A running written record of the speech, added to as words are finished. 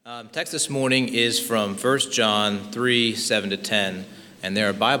Text this morning is from 1 John 3, 7-10, and there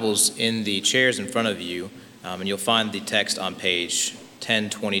are Bibles in the chairs in front of you, and you'll find the text on page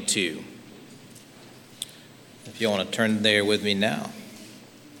 1022. If you want to turn there with me now.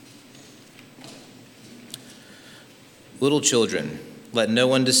 Little children, let no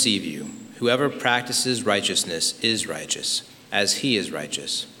one deceive you. Whoever practices righteousness is righteous, as he is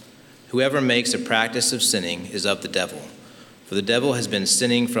righteous. Whoever makes a practice of sinning is of the devil. For the devil has been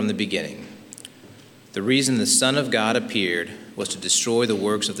sinning from the beginning. The reason the Son of God appeared was to destroy the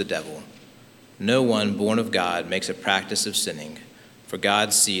works of the devil. No one born of God makes a practice of sinning, for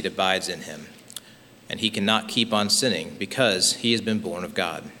God's seed abides in him, and he cannot keep on sinning because he has been born of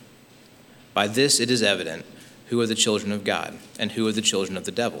God. By this it is evident who are the children of God and who are the children of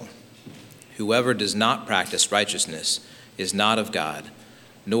the devil. Whoever does not practice righteousness is not of God,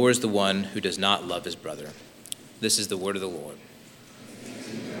 nor is the one who does not love his brother. This is the word of the Lord.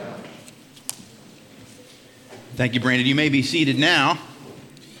 Thank you, Brandon. You may be seated now.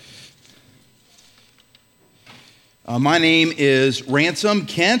 My name is Ransom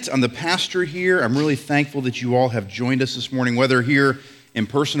Kent. I'm the pastor here. I'm really thankful that you all have joined us this morning, whether here in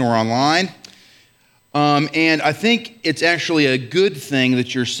person or online. And I think it's actually a good thing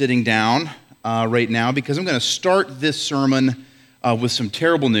that you're sitting down right now, because I'm going to start this sermon with some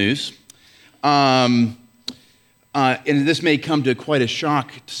terrible news. And this may come to quite a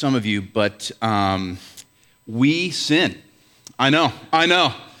shock to some of you, but we sin. I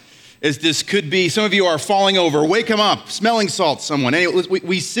know. This could be, some of you are falling over. Wake them up. Smelling salt, someone. Anyway,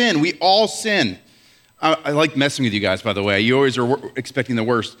 we sin. We all sin. I like messing with you guys, by the way. You always are expecting the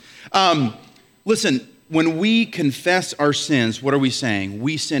worst. Listen, when we confess our sins, what are we saying?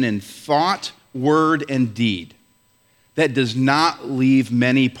 We sin in thought, word, and deed. That does not leave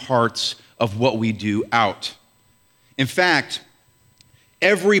many parts of what we do out. In fact,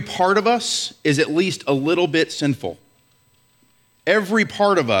 every part of us is at least a little bit sinful. Every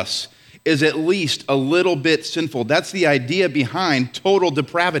part of us is at least a little bit sinful. That's the idea behind total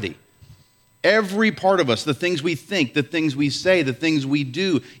depravity. Every part of us, the things we think, the things we say, the things we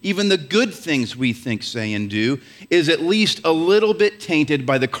do, even the good things we think, say, and do, is at least a little bit tainted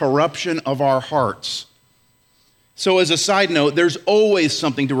by the corruption of our hearts. So as a side note, there's always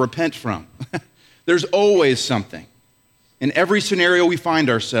something to repent from. There's always something. In every scenario we find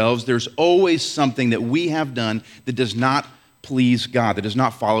ourselves, there's always something that we have done that does not please God, that does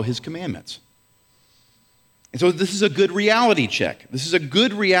not follow his commandments. And so this is a good reality check. Is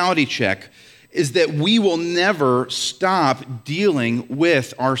that we will never stop dealing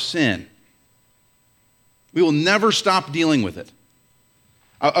with our sin. We will never stop dealing with it.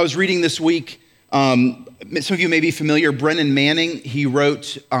 I was reading this week, some of you may be familiar, Brennan Manning, he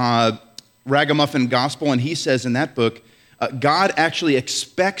wrote Ragamuffin Gospel, and he says in that book, God actually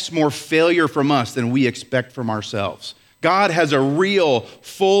expects more failure from us than we expect from ourselves. God has a real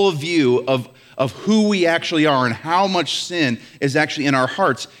full view of who we actually are and how much sin is actually in our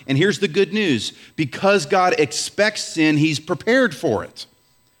hearts. And here's the good news. Because God expects sin, he's prepared for it.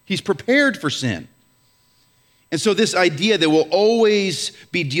 He's prepared for sin. And so this idea that we'll always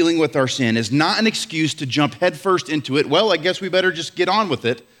be dealing with our sin is not an excuse to jump headfirst into it. Well, I guess we better just get on with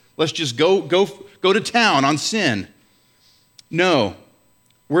it. Let's just go to town on sin. No.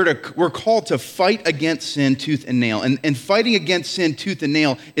 We're called to fight against sin tooth and nail. And fighting against sin tooth and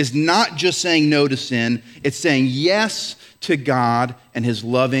nail is not just saying no to sin. It's saying yes to God and his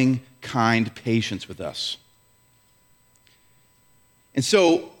loving, kind patience with us. And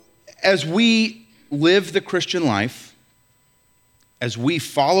so as we live the Christian life, as we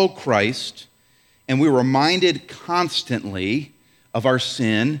follow Christ, and we're reminded constantly of our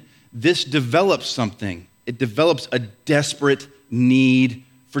sin, this develops something. It develops a desperate need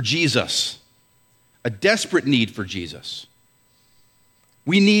for Jesus, a desperate need for Jesus.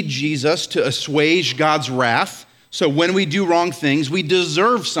 We need Jesus to assuage God's wrath, so when we do wrong things, we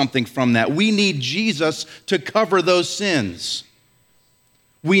deserve something from that. We need Jesus to cover those sins.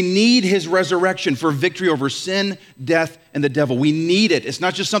 We need his resurrection for victory over sin, death, and the devil. We need it. It's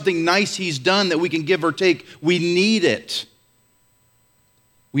not just something nice he's done that we can give or take. We need it.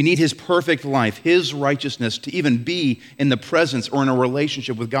 We need his perfect life, his righteousness, to even be in the presence or in a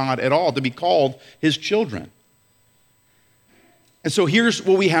relationship with God at all, to be called his children. And so here's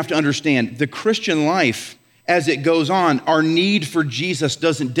what we have to understand. The Christian life, as it goes on, our need for Jesus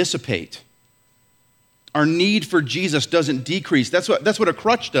doesn't dissipate. Our need for Jesus doesn't decrease. That's what a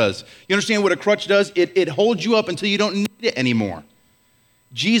crutch does. You understand what a crutch does? It holds you up until you don't need it anymore.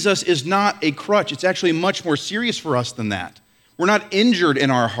 Jesus is not a crutch. It's actually much more serious for us than that. We're not injured in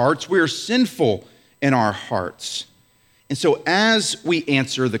our hearts. We are sinful in our hearts. And so as we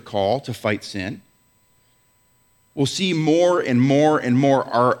answer the call to fight sin, we'll see more and more and more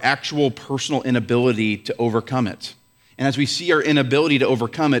our actual personal inability to overcome it. And as we see our inability to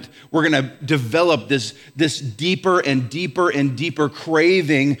overcome it, we're going to develop this deeper and deeper and deeper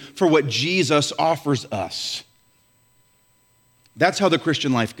craving for what Jesus offers us. That's how the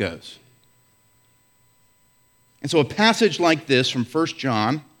Christian life goes. And so a passage like this from 1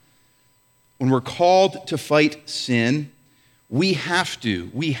 John, when we're called to fight sin, we have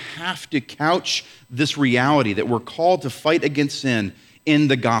to couch this reality that we're called to fight against sin in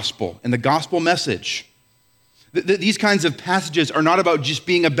the gospel message. These kinds of passages are not about just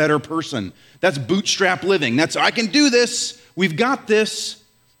being a better person. That's bootstrap living. That's, I can do this. We've got this.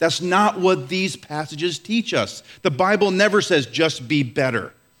 That's not what these passages teach us. The Bible never says just be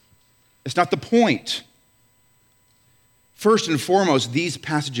better. It's not the point. First and foremost, these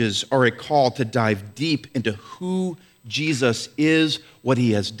passages are a call to dive deep into who Jesus is, what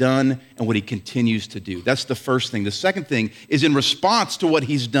he has done, and what he continues to do. That's the first thing. The second thing is in response to what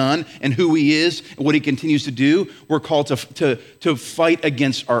he's done and who he is and what he continues to do, we're called to fight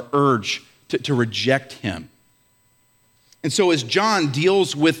against our urge to reject him. And so as John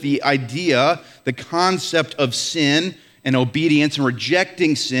deals with the idea, the concept of sin and obedience and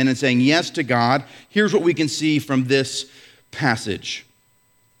rejecting sin and saying yes to God, here's what we can see from this passage.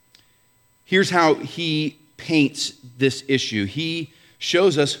 Here's how he paints this issue. He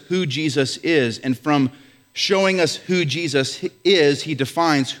shows us who Jesus is, and from showing us who Jesus is, he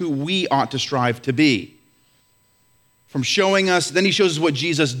defines who we ought to strive to be. From showing us, then he shows us what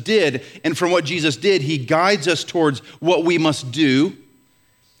Jesus did, and from what Jesus did, he guides us towards what we must do,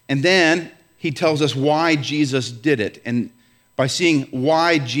 and then he tells us why Jesus did it. And by seeing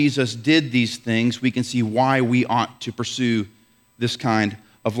why Jesus did these things, we can see why we ought to pursue this kind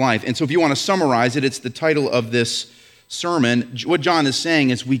of life. And so if you want to summarize it, it's the title of this sermon. What John is saying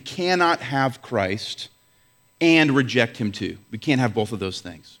is we cannot have Christ and reject him too. We can't have both of those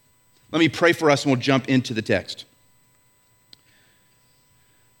things. Let me pray for us and we'll jump into the text.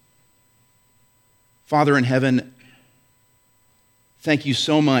 Father in heaven, thank you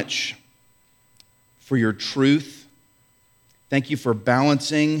so much for your truth. Thank you for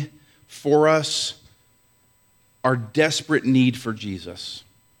balancing for us our desperate need for Jesus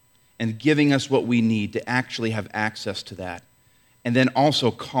and giving us what we need to actually have access to that. And then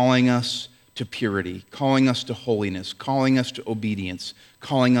also calling us to purity, calling us to holiness, calling us to obedience,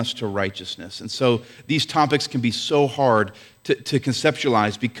 calling us to righteousness. And so these topics can be so hard to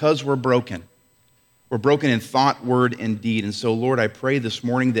conceptualize because we're broken. We're broken in thought, word, and deed. And so, Lord, I pray this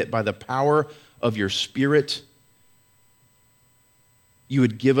morning that by the power of your Spirit, you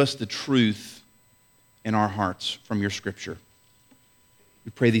would give us the truth in our hearts from your Scripture. We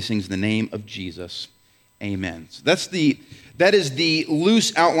pray these things in the name of Jesus. Amen. So that is the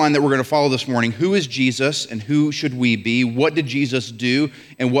loose outline that we're going to follow this morning. Who is Jesus and who should we be? What did Jesus do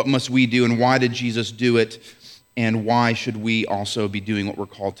and what must we do? And why did Jesus do it? And why should we also be doing what we're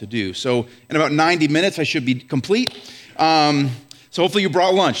called to do? So in about 90 minutes, I should be complete. So hopefully you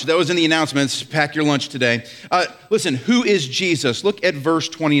brought lunch. That was in the announcements. Pack your lunch today. Listen, who is Jesus? Look at verse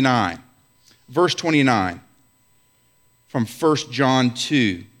 29. Verse 29 from 1 John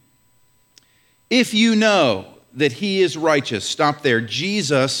 2. If you know that he is righteous, stop there.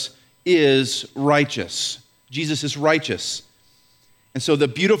 Jesus is righteous. Jesus is righteous. And so the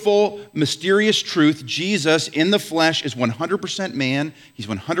beautiful, mysterious truth, Jesus in the flesh is 100% man. He's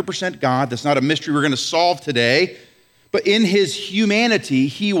 100% God. That's not a mystery we're going to solve today. But in his humanity,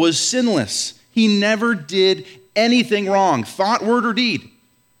 he was sinless. He never did anything wrong, thought, word, or deed.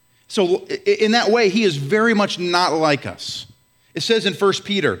 So in that way, he is very much not like us. It says in 1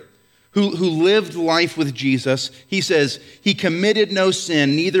 Peter, who lived life with Jesus, he says, he committed no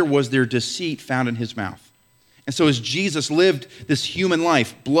sin, neither was there deceit found in his mouth. And so as Jesus lived this human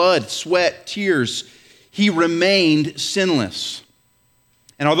life, blood, sweat, tears, he remained sinless.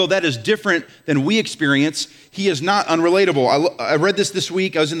 And although that is different than we experience, he is not unrelatable. I read this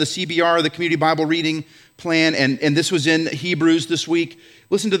week. I was in the CBR, the Community Bible Reading Plan, and this was in Hebrews this week.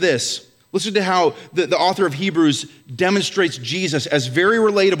 Listen to this. Listen to how the author of Hebrews demonstrates Jesus as very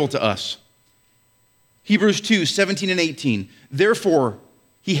relatable to us. Hebrews 2, 17 and 18. Therefore,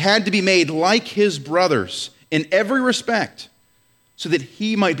 he had to be made like his brothers in every respect, so that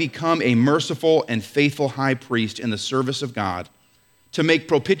he might become a merciful and faithful high priest in the service of God, to make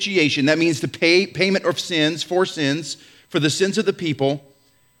propitiation, that means to pay payment of sins, for the sins of the people.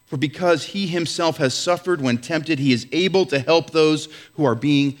 For because he himself has suffered when tempted, he is able to help those who are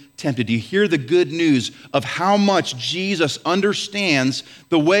being tempted. Do you hear the good news of how much Jesus understands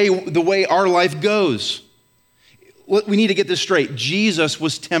the way our life goes? we need to get this straight. Jesus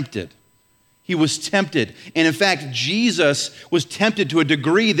was tempted. He was tempted. And in fact, Jesus was tempted to a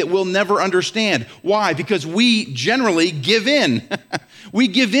degree that we'll never understand. Why? Because we generally give in. We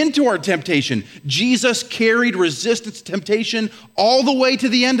give in to our temptation. Jesus carried resistance to temptation all the way to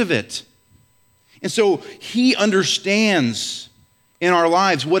the end of it. And so he understands in our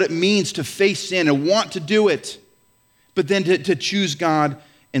lives what it means to face sin and want to do it, but then to choose God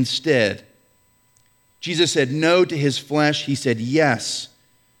instead. Jesus said no to his flesh. He said yes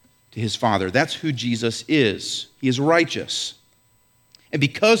to his Father. That's who Jesus is. He is righteous. And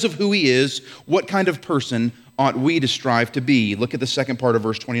because of who he is, what kind of person ought we to strive to be? Look at the second part of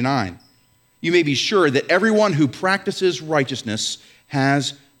verse 29. You may be sure that everyone who practices righteousness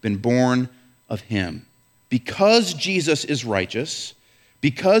has been born of him. Because Jesus is righteous,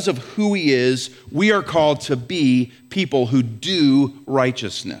 because of who he is, we are called to be people who do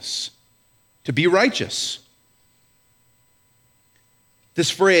righteousness. To be righteous. This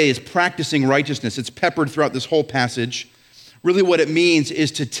phrase, practicing righteousness, it's peppered throughout this whole passage. Really what it means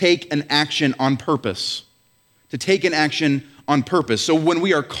is to take an action on purpose. To take an action on purpose. So when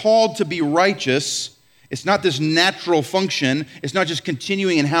we are called to be righteous, it's not this natural function. It's not just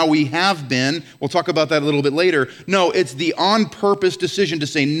continuing in how we have been. We'll talk about that a little bit later. No, it's the on-purpose decision to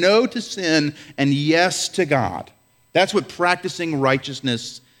say no to sin and yes to God. That's what practicing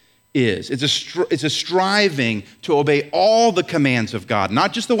righteousness is. It's a striving to obey all the commands of God,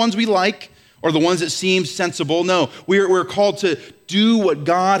 not just the ones we like or the ones that seem sensible. No, we're called to do what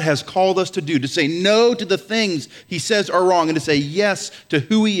God has called us to do, to say no to the things he says are wrong and to say yes to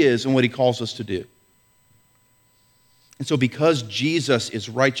who he is and what he calls us to do. And so because Jesus is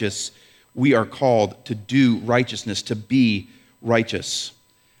righteous, we are called to do righteousness, to be righteous.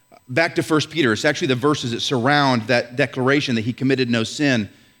 Back to 1 Peter, it's actually the verses that surround that declaration that he committed no sin.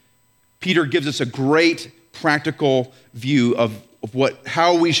 Peter gives us a great practical view of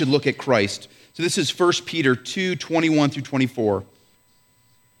how we should look at Christ. So this is 1 Peter 2:21 through 24.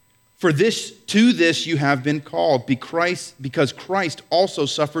 To this you have been called, because Christ also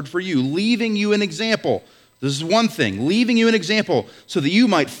suffered for you, leaving you an example. This is one thing, leaving you an example so that you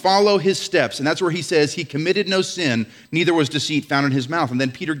might follow his steps. And that's where he says he committed no sin, neither was deceit found in his mouth. And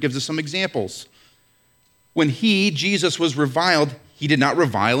then Peter gives us some examples. When he, Jesus, was reviled, he did not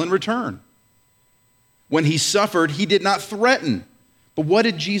revile in return. When he suffered, he did not threaten. But what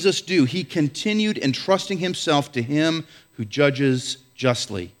did Jesus do? He continued entrusting himself to him who judges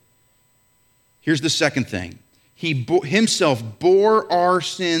justly. Here's the second thing. He himself bore our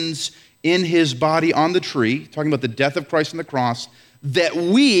sins in his body on the tree, talking about the death of Christ on the cross, that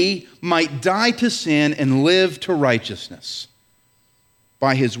we might die to sin and live to righteousness.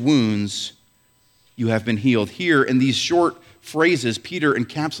 By his wounds you have been healed. Here in these short phrases, Peter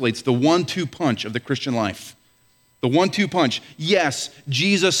encapsulates the 1-2 punch of the Christian life. The 1-2 punch. Yes,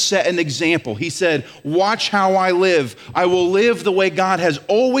 Jesus set an example. He said, watch how I live. I will live the way God has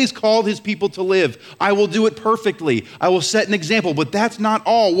always called his people to live. I will do it perfectly. I will set an example. But that's not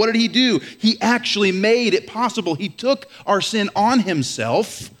all. What did he do? He actually made it possible. He took our sin on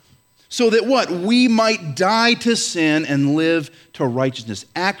himself so that what? We might die to sin and live to righteousness.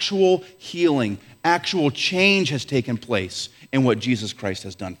 Actual healing, actual change has taken place in what Jesus Christ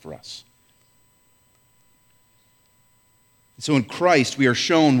has done for us. So in Christ, we are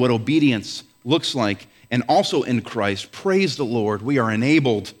shown what obedience looks like. And also in Christ, praise the Lord, we are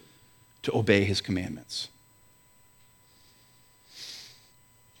enabled to obey his commandments.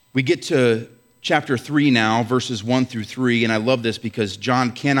 We get to chapter 3 now, verses 1 through 3. And I love this because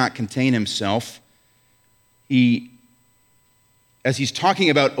John cannot contain himself. As he's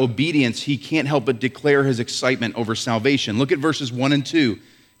talking about obedience, he can't help but declare his excitement over salvation. Look at verses 1 and 2.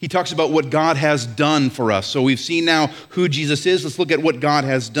 He talks about what God has done for us. So we've seen now who Jesus is. Let's look at what God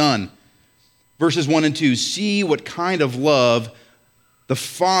has done. Verses 1 and 2. See what kind of love the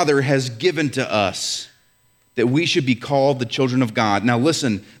Father has given to us, that we should be called the children of God. Now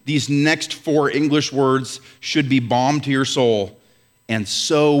listen, these next 4 English words should be balm to your soul. And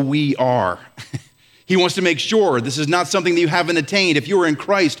so we are. He wants to make sure this is not something that you haven't attained. If you are in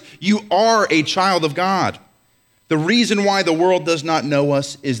Christ, you are a child of God. The reason why the world does not know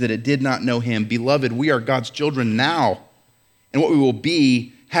us is that it did not know him. Beloved, we are God's children now, and what we will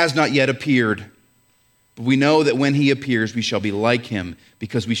be has not yet appeared. But we know that when he appears, we shall be like him,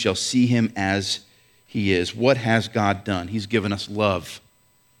 because we shall see him as he is. What has God done? He's given us love.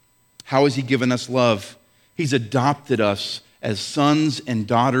 How has he given us love? He's adopted us as sons and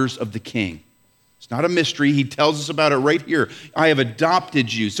daughters of the King. It's not a mystery. He tells us about it right here. I have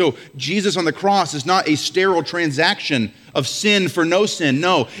adopted you. So Jesus on the cross is not a sterile transaction of sin for no sin.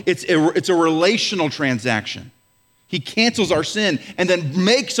 No, it's a relational transaction. He cancels our sin and then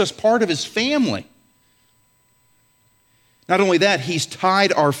makes us part of his family. Not only that, he's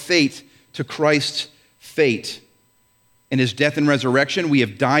tied our fate to Christ's fate. In his death and resurrection, we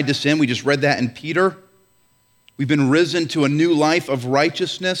have died to sin. We just read that in Peter. We've been risen to a new life of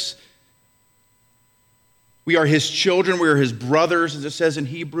righteousness. We are his children. We are his brothers, as it says in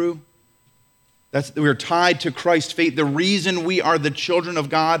Hebrew. We are tied to Christ's fate. The reason we are the children of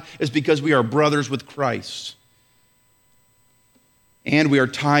God is because we are brothers with Christ. And we are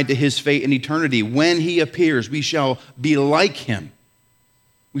tied to his fate in eternity. When he appears, we shall be like him.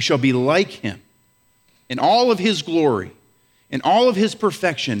 We shall be like him. In all of his glory, in all of his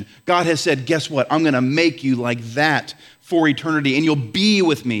perfection, God has said, guess what? I'm going to make you like that for eternity, and you'll be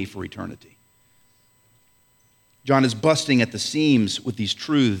with me for eternity. John is busting at the seams with these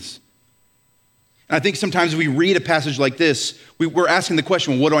truths. And I think sometimes we read a passage like this, we're asking the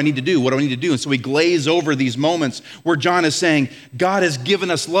question, well, what do I need to do? What do I need to do? And so we glaze over these moments where John is saying, God has given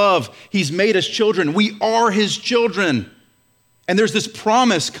us love. He's made us children. We are his children. And there's this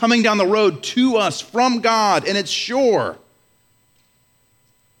promise coming down the road to us from God, and it's sure.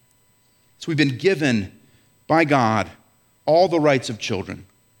 So we've been given by God all the rights of children.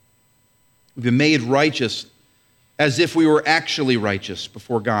 We've been made righteous as if we were actually righteous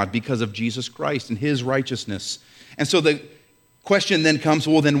before God because of Jesus Christ and his righteousness. And so the question then comes,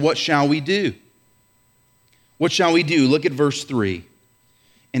 well, then what shall we do? What shall we do? Look at verse 3.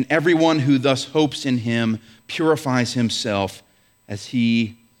 And everyone who thus hopes in him purifies himself as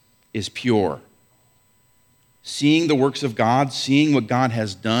he is pure. Seeing the works of God, seeing what God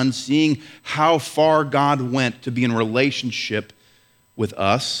has done, seeing how far God went to be in relationship with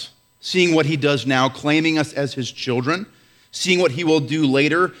us, seeing what he does now, claiming us as his children, seeing what he will do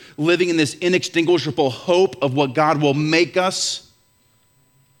later, living in this inextinguishable hope of what God will make us.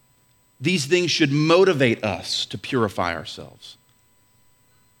 These things should motivate us to purify ourselves.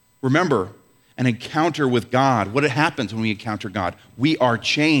 Remember, an encounter with God, what happens when we encounter God? We are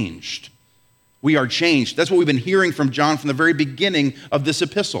changed. We are changed. That's what we've been hearing from John from the very beginning of this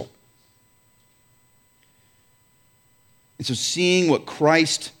epistle. And so seeing what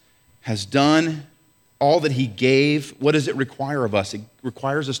Christ has done, all that he gave, what does it require of us? It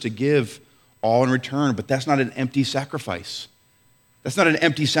requires us to give all in return, but that's not an empty sacrifice. That's not an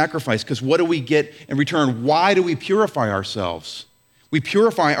empty sacrifice, because what do we get in return? Why do we purify ourselves? We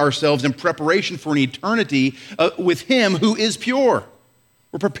purify ourselves in preparation for an eternity with him who is pure.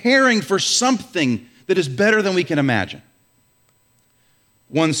 We're preparing for something that is better than we can imagine.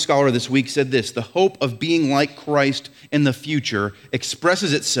 One scholar this week said this: the hope of being like Christ in the future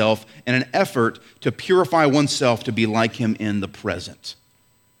expresses itself in an effort to purify oneself to be like him in the present.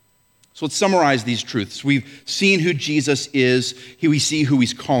 So let's summarize these truths. We've seen who Jesus is. We see who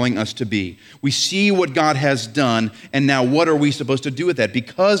he's calling us to be. We see what God has done, and now what are we supposed to do with that?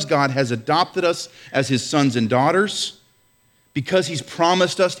 Because God has adopted us as his sons and daughters, because he's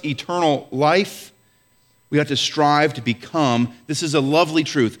promised us eternal life, we have to strive to become, this is a lovely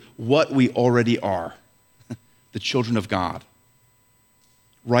truth, what we already are, the children of God,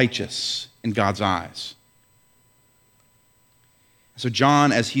 righteous in God's eyes. So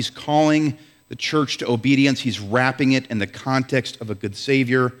John, as he's calling the church to obedience, he's wrapping it in the context of a good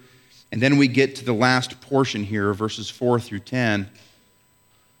Savior. And then we get to the last portion here, verses 4 through 10,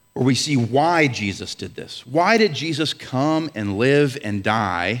 where we see why Jesus did this. Why did Jesus come and live and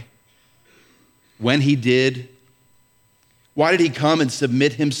die when he did? Why did he come and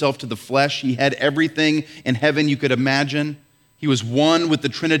submit himself to the flesh? He had everything in heaven you could imagine. He was one with the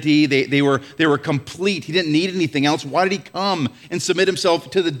Trinity. They were complete. He didn't need anything else. Why did he come and submit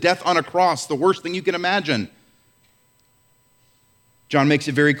himself to the death on a cross, the worst thing you can imagine? John makes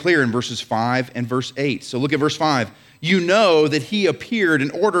it very clear in verses 5 and verse 8. So look at verse 5. You know that he appeared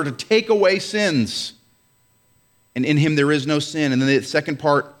in order to take away sins, and in him there is no sin. And then the second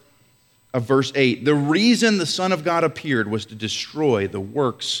part of verse 8, the reason the Son of God appeared was to destroy the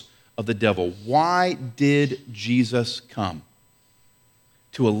works of the devil. Why did Jesus come?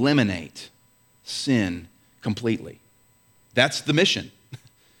 To eliminate sin completely. That's the mission.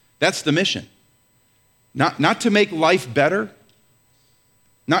 That's the mission. Not to make life better,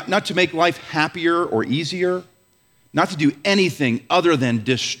 not to make life happier or easier, not to do anything other than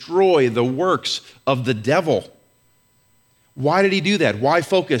destroy the works of the devil. Why did he do that? Why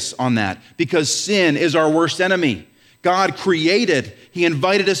focus on that? Because sin is our worst enemy. God created, he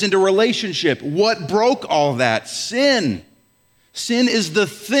invited us into relationship. What broke all that? Sin. Sin is the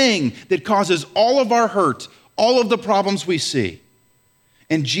thing that causes all of our hurt, all of the problems we see.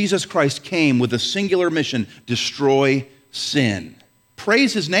 And Jesus Christ came with a singular mission: destroy sin.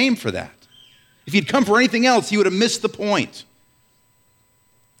 Praise his name for that. If he'd come for anything else, he would have missed the point.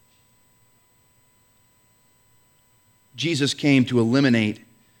 Jesus came to eliminate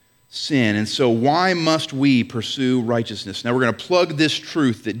sin, and so why must we pursue righteousness? Now we're going to plug this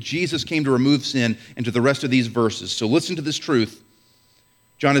truth that Jesus came to remove sin into the rest of these verses. So listen to this truth.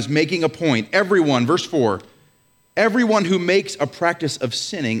 John is making a point. Everyone, verse 4, everyone who makes a practice of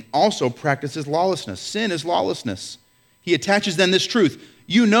sinning also practices lawlessness. Sin is lawlessness. He attaches then this truth.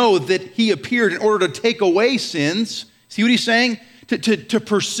 You know that he appeared in order to take away sins. See what he's saying? To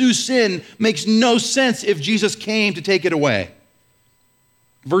pursue sin makes no sense if Jesus came to take it away.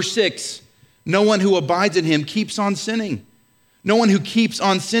 Verse 6, no one who abides in him keeps on sinning. No one who keeps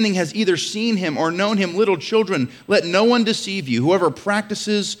on sinning has either seen him or known him. Little children, let no one deceive you. Whoever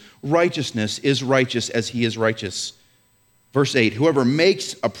practices righteousness is righteous as he is righteous. Verse 8, whoever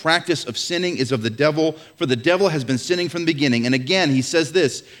makes a practice of sinning is of the devil, for the devil has been sinning from the beginning. And again, he says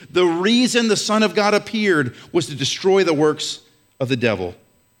this, the reason the Son of God appeared was to destroy the works of the devil.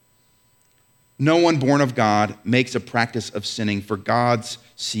 No one born of God makes a practice of sinning, for God's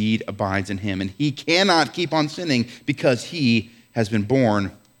seed abides in him. And he cannot keep on sinning because he has been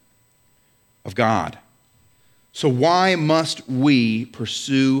born of God. So why must we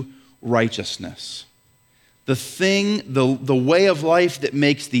pursue righteousness? The way of life that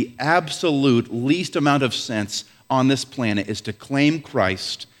makes the absolute least amount of sense on this planet is to claim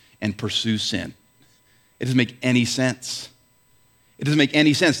Christ and pursue sin. It doesn't make any sense. It doesn't make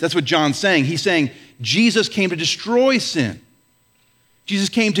any sense. That's what John's saying. He's saying Jesus came to destroy sin. Jesus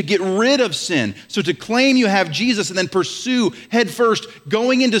came to get rid of sin. So to claim you have Jesus and then pursue headfirst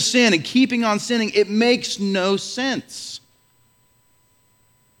going into sin and keeping on sinning, it makes no sense.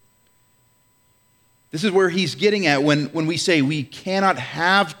 This is where he's getting at when we say we cannot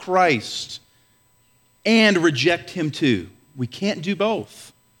have Christ and reject him too. We can't do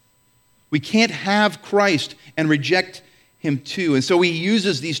both. We can't have Christ and reject him too. And so he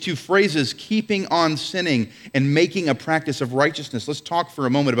uses these two phrases, keeping on sinning and making a practice of righteousness. Let's talk for a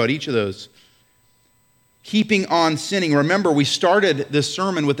moment about each of those. Keeping on sinning. Remember, we started this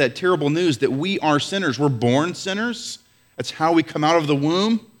sermon with that terrible news that we are sinners. We're born sinners. That's how we come out of the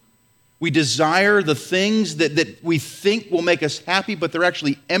womb. We desire the things that we think will make us happy, but they're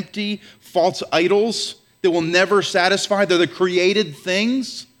actually empty, false idols that will never satisfy. They're the created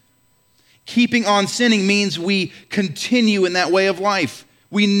things. Keeping on sinning means we continue in that way of life.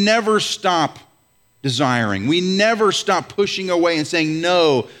 We never stop desiring. We never stop pushing away and saying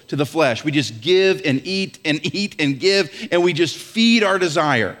no to the flesh. We just give and eat and give, and we just feed our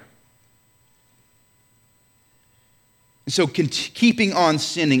desire. And so keeping on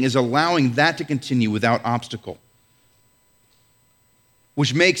sinning is allowing that to continue without obstacle,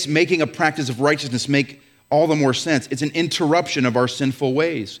 which makes making a practice of righteousness make all the more sense. It's an interruption of our sinful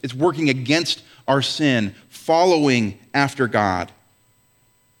ways. It's working against our sin, following after God.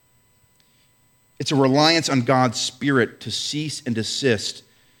 It's a reliance on God's Spirit to cease and desist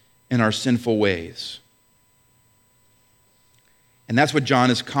in our sinful ways. And that's what John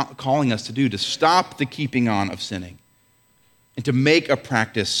is calling us to do, to stop the keeping on of sinning and to make a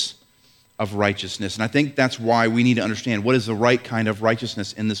practice of righteousness. And I think that's why we need to understand what is the right kind of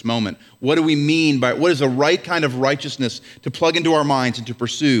righteousness in this moment. What do we mean by what is the right kind of righteousness to plug into our minds and to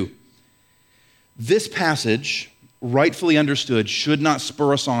pursue? This passage, rightfully understood, should not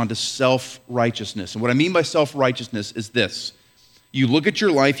spur us on to self-righteousness. And what I mean by self-righteousness is this. You look at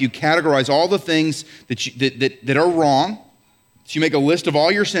your life, you categorize all the things that are wrong. So you make a list of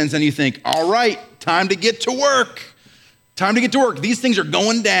all your sins and you think, all right, time to get to work. Time to get to work. These things are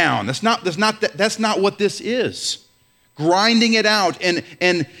going down. That's not what this is. Grinding it out and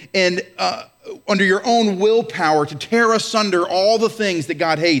under your own willpower to tear asunder all the things that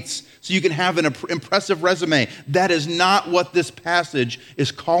God hates so you can have an impressive resume. That is not what this passage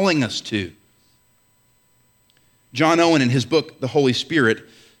is calling us to. John Owen, in his book, The Holy Spirit,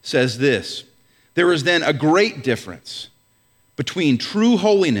 says this: there is then a great difference between true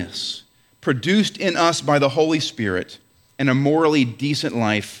holiness produced in us by the Holy Spirit and a morally decent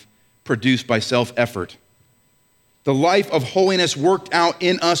life produced by self-effort. The life of holiness worked out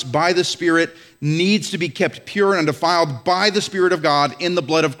in us by the Spirit needs to be kept pure and undefiled by the Spirit of God in the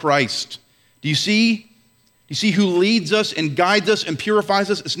blood of Christ. Do you see? Do you see who leads us and guides us and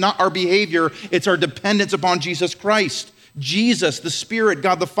purifies us? It's not our behavior, it's our dependence upon Jesus Christ. Jesus, the Spirit,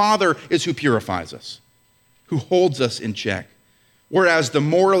 God the Father, is who purifies us, who holds us in check. Whereas the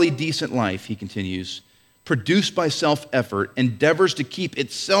morally decent life, he continues, produced by self-effort, endeavors to keep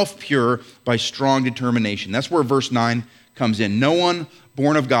itself pure by strong determination. That's where verse 9 comes in. No one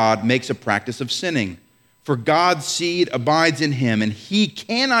born of God makes a practice of sinning, For God's seed abides in him, and he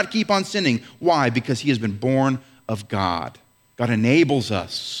cannot keep on sinning. Why? Because he has been born of God. God enables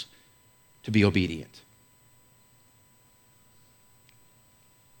us to be obedient.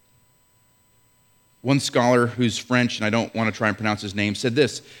 One scholar who's French, and I don't want to try and pronounce his name, said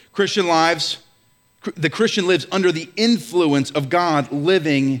this: the Christian lives under the influence of God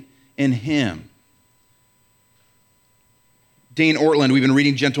living in him. Dane Ortland, we've been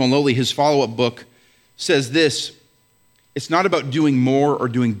reading Gentle and Lowly, his follow-up book, says this: it's not about doing more or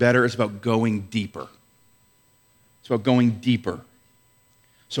doing better, it's about going deeper. It's about going deeper.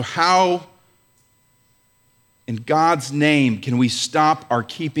 So how, in God's name, can we stop our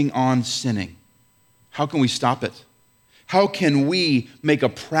keeping on sinning? How can we stop it? How can we make a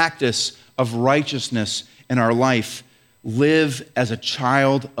practice of righteousness in our life? Live as a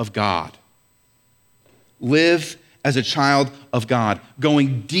child of God. Live as a child of God,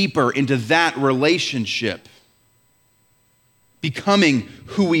 going deeper into that relationship, becoming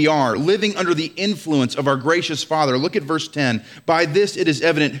who we are, living under the influence of our gracious Father. Look at verse 10. By this it is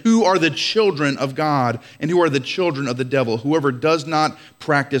evident who are the children of God and who are the children of the devil. Whoever does not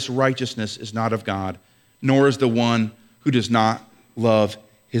practice righteousness is not of God, nor is the one who does not love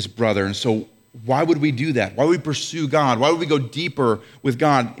his brother. And so why would we do that? Why would we pursue God? Why would we go deeper with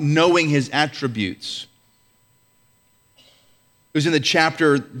God, knowing his attributes? It was in the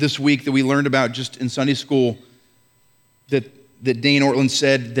chapter this week that we learned about just in Sunday school that Dane Ortland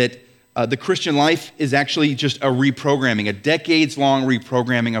said that the Christian life is actually just a reprogramming, a decades-long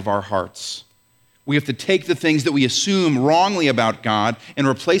reprogramming of our hearts. We have to take the things that we assume wrongly about God and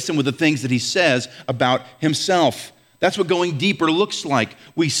replace them with the things that he says about himself. That's what going deeper looks like.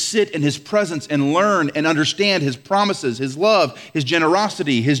 We sit in his presence and learn and understand his promises, his love, his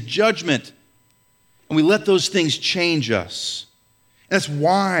generosity, his judgment. And we let those things change us. And that's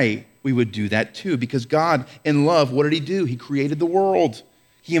why we would do that too, because God, in love, what did he do? He created the world.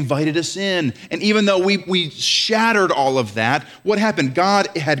 He invited us in. And even though we shattered all of that, what happened? God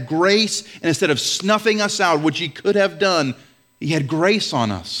had grace, and instead of snuffing us out, which he could have done, he had grace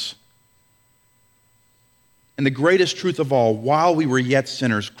on us. And the greatest truth of all, while we were yet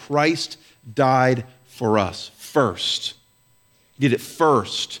sinners, Christ died for us first. He did it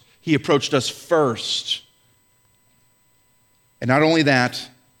first. He approached us first. And not only that,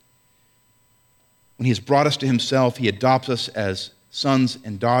 when he has brought us to himself, he adopts us as sons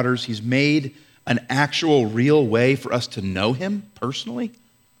and daughters. He's made an actual, real way for us to know him personally.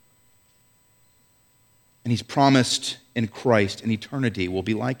 And he's promised in Christ an eternity will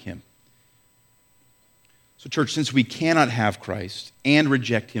be like him. So, church, since we cannot have Christ and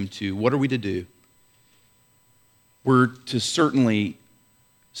reject him too, what are we to do? We're to certainly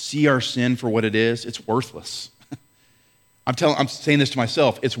see our sin for what it is. It's worthless. I'm saying this to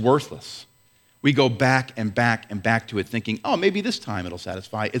myself. It's worthless. We go back and back and back to it thinking, oh, maybe this time it'll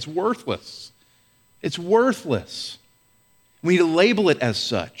satisfy. It's worthless. It's worthless. We need to label it as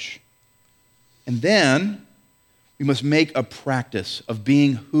such. And then we must make a practice of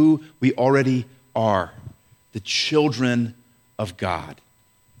being who we already are, the children of God.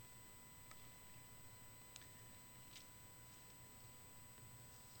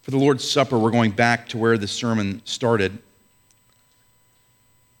 For the Lord's Supper, we're going back to where the sermon started,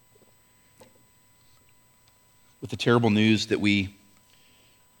 with the terrible news that we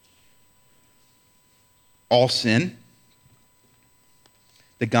all sin,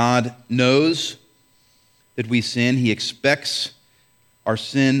 that God knows that we sin. He expects our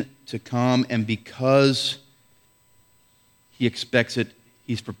sin to come, and because he expects it,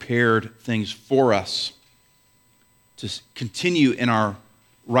 he's prepared things for us to continue in our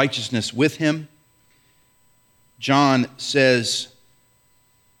righteousness with him. John says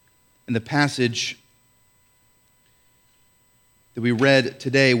in the passage that we read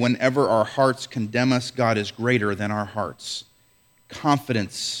today, whenever our hearts condemn us, God is greater than our hearts.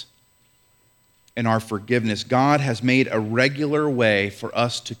 Confidence in our forgiveness. God has made a regular way for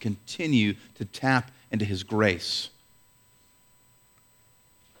us to continue to tap into his grace.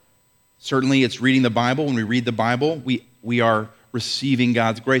 Certainly, it's reading the Bible. When we read the Bible, we are receiving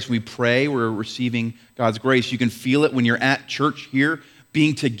God's grace. When we pray, we're receiving God's grace. You can feel it when you're at church here,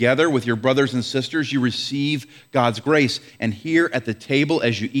 being together with your brothers and sisters, you receive God's grace. And here at the table,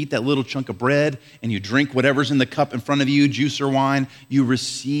 as you eat that little chunk of bread and you drink whatever's in the cup in front of you, juice or wine, you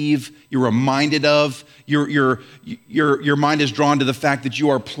receive, you're reminded of, your mind is drawn to the fact that you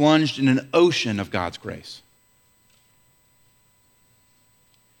are plunged in an ocean of God's grace.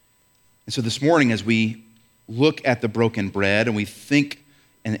 And so this morning, as we look at the broken bread and we think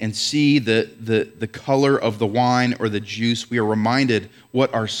and see the color of the wine or the juice, we are reminded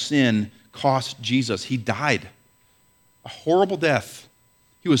what our sin cost Jesus. He died a horrible death.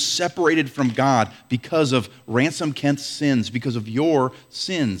 He was separated from God because of Ransom Kent's sins, because of your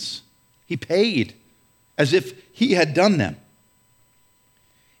sins. He paid as if he had done them.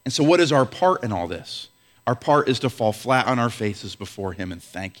 And so what is our part in all this? Our part is to fall flat on our faces before him and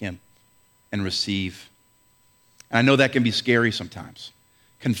thank him and receive. And I know that can be scary sometimes.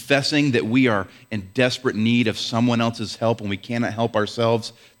 Confessing that we are in desperate need of someone else's help and we cannot help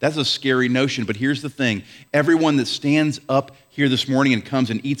ourselves, that's a scary notion. But here's the thing. Everyone that stands up here this morning and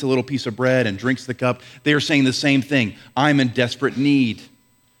comes and eats a little piece of bread and drinks the cup, they are saying the same thing. I'm in desperate need.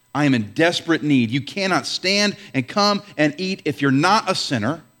 I am in desperate need. You cannot stand and come and eat if you're not a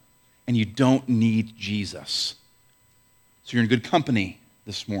sinner and you don't need Jesus. So you're in good company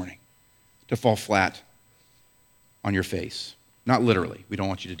this morning to fall flat on your face. Not literally. We don't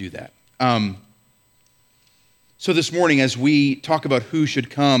want you to do that. So this morning, as we talk about who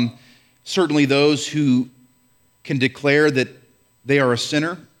should come, certainly those who can declare that they are a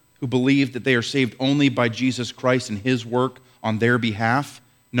sinner, who believe that they are saved only by Jesus Christ and his work on their behalf.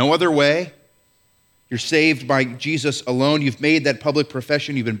 No other way. You're saved by Jesus alone. You've made that public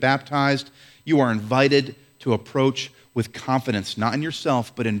profession. You've been baptized. You are invited to approach with confidence, not in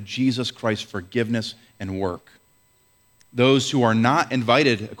yourself, but in Jesus Christ's forgiveness and work. Those who are not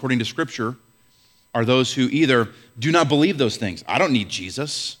invited, according to Scripture, are those who either do not believe those things. I don't need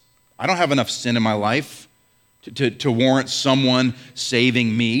Jesus. I don't have enough sin in my life to warrant someone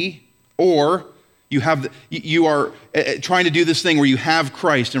saving me. Or you are trying to do this thing where you have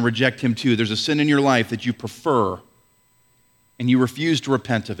Christ and reject him too. There's a sin in your life that you prefer, and you refuse to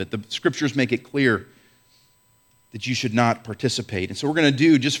repent of it. The Scriptures make it clear that you should not participate. And so we're going to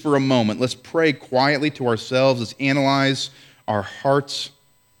do, just for a moment, let's pray quietly to ourselves. Let's analyze our hearts.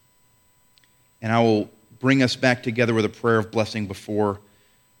 And I will bring us back together with a prayer of blessing before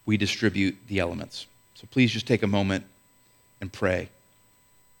we distribute the elements. So please just take a moment and pray.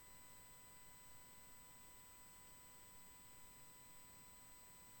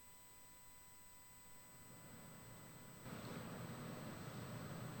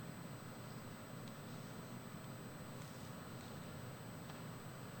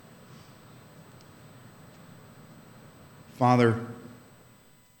 Father,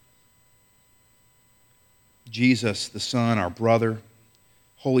 Jesus, the Son, our brother,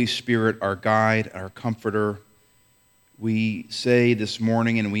 Holy Spirit, our guide, our comforter, we say this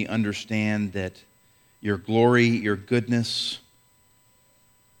morning and we understand that your glory, your goodness,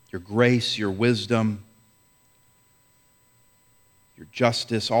 your grace, your wisdom, your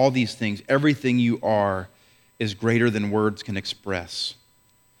justice, all these things, everything you are is greater than words can express.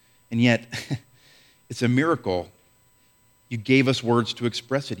 And yet, it's a miracle. You gave us words to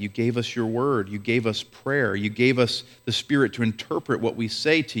express it. You gave us your word. You gave us prayer. You gave us the Spirit to interpret what we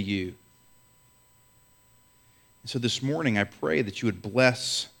say to you. And so this morning, I pray that you would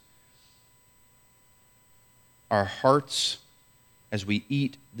bless our hearts as we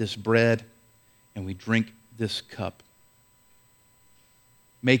eat this bread and we drink this cup.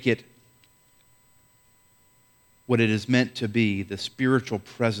 Make it what it is meant to be, the spiritual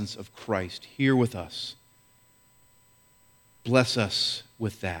presence of Christ here with us. Bless us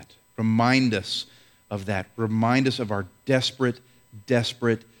with that. Remind us of that. Remind us of our desperate,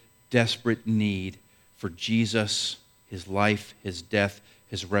 desperate, desperate need for Jesus, his life, his death,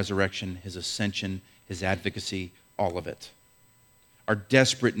 his resurrection, his ascension, his advocacy, all of it. Our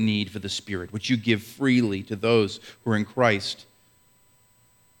desperate need for the Spirit, which you give freely to those who are in Christ.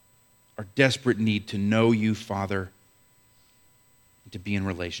 Our desperate need to know you, Father, and to be in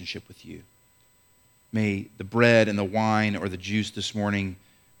relationship with you. May the bread and the wine or the juice this morning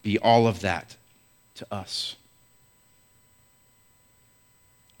be all of that to us.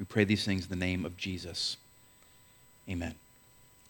 We pray these things in the name of Jesus. Amen.